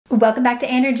Welcome back to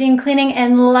Andrea Jean Cleaning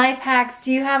and Life Hacks.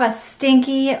 Do you have a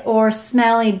stinky or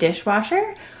smelly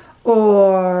dishwasher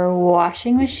or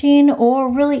washing machine or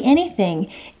really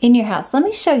anything in your house? Let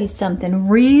me show you something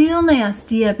real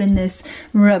nasty up in this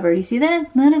rubber. You see that?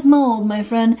 That is mold, my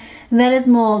friend. That is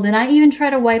mold. And I even try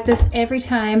to wipe this every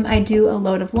time I do a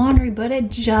load of laundry, but it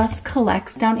just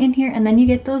collects down in here and then you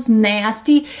get those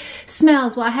nasty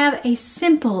smells. Well, I have a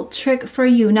simple trick for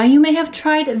you. Now, you may have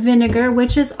tried vinegar,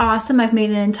 which is awesome. I've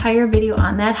made an entire video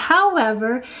on that.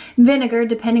 However, vinegar,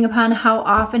 depending upon how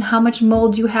often, how much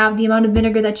mold you have, the amount of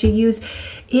vinegar that you use,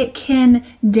 it can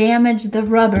damage the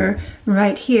rubber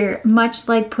right here, much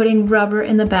like putting rubber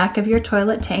in the back of your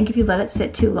toilet tank if you let it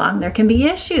sit too long. There can be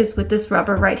issues with this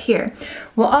rubber right here.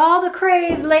 Well, all the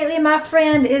craze lately, my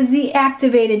friend, is the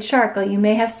activated charcoal. You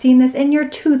may have seen this in your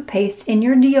toothpaste, in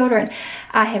your deodorant.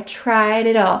 I have tried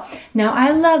it all. Now,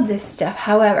 I love this stuff.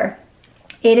 However,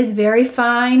 it is very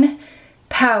fine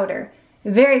powder.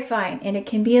 Very fine, and it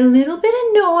can be a little bit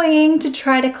annoying to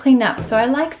try to clean up, so I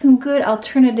like some good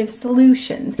alternative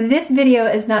solutions. This video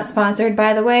is not sponsored,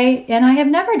 by the way, and I have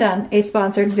never done a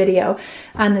sponsored video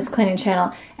on this cleaning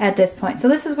channel at this point. So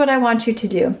this is what I want you to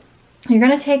do. You're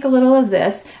gonna take a little of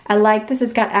this. I like this.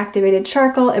 It's got activated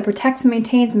charcoal. It protects and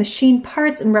maintains machine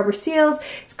parts and rubber seals.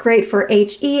 It's great for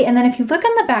HE. And then if you look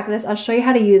on the back of this, I'll show you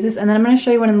how to use this, and then I'm gonna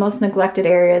show you one of the most neglected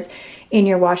areas in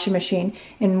your washing machine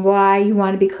and why you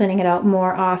want to be cleaning it out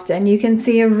more often. You can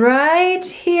see right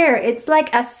here, it's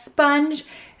like a sponge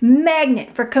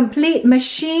magnet for complete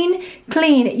machine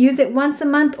clean. Use it once a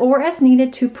month or as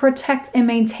needed to protect and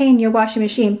maintain your washing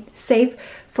machine safe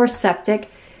for septic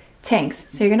tanks.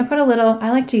 So you're gonna put a little,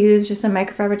 I like to use just a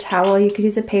microfiber towel. You could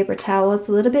use a paper towel. It's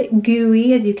a little bit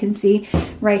gooey, as you can see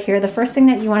right here. The first thing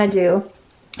that you wanna do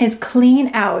is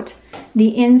clean out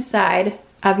the inside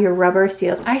of your rubber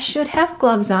seals. I should have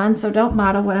gloves on, so don't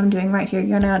model what I'm doing right here.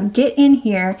 You're gonna get in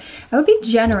here. I would be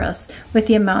generous with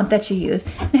the amount that you use.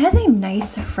 It has a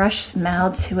nice fresh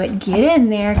smell to it. Get in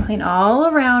there, clean all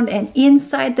around and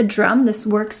inside the drum. This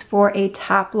works for a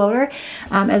top loader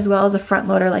as well as a front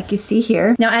loader like you see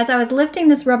here. Now, as I was lifting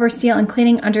this rubber seal and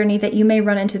cleaning underneath it, you may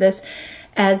run into this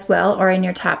as well, or in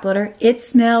your top loader. It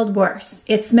smelled worse.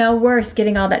 It smelled worse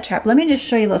getting all that trapped. Let me just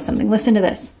show you a little something. Listen to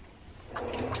this.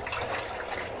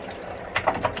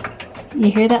 You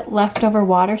hear that leftover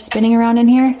water spinning around in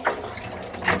here?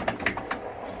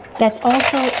 That's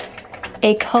also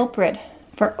a culprit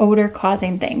for odor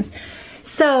causing things.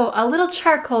 So a little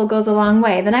charcoal goes a long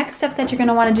way. The next step that you're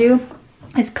gonna wanna do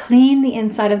is clean the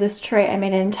inside of this tray. I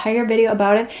made an entire video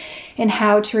about it and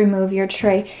how to remove your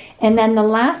tray. And then the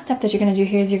last step that you're gonna do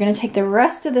here is you're gonna take the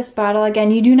rest of this bottle.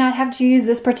 Again, you do not have to use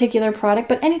this particular product,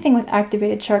 but anything with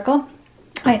activated charcoal,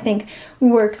 I think,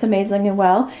 works amazingly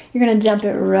well. You're gonna dump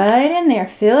it right in there,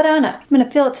 fill it on up. I'm gonna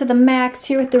fill it to the max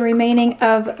here with the remaining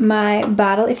of my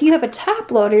bottle. If you have a top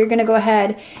loader, you're gonna go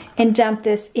ahead and dump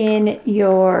this in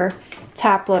your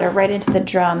top loader, right into the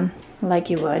drum, like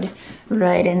you would.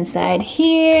 Right inside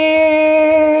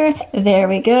here. There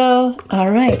we go. All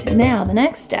right, now the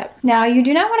next step. Now, you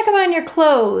do not wanna come on your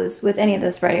clothes with any of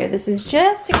this right here. This is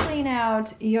just to clean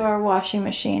out your washing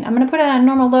machine. I'm gonna put it on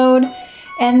normal load,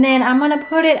 and then I'm gonna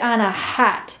put it on a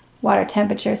hot water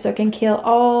temperature so it can kill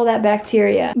all that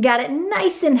bacteria. Got it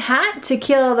nice and hot to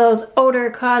kill those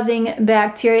odor causing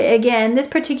bacteria. Again, this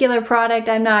particular product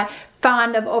I'm not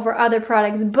fond of over other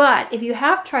products, but if you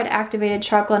have tried activated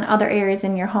charcoal in other areas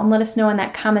in your home, let us know in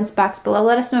that comments box below.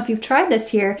 Let us know if you've tried this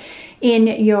here in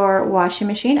your washing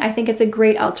machine. I think it's a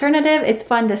great alternative. It's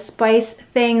fun to spice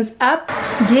things up.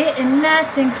 Getting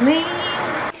nice and clean.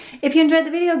 If you enjoyed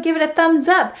the video, give it a thumbs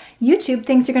up. YouTube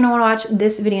thinks you're gonna wanna watch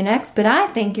this video next, but I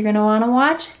think you're gonna wanna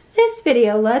watch this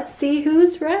video. Let's see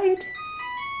who's right.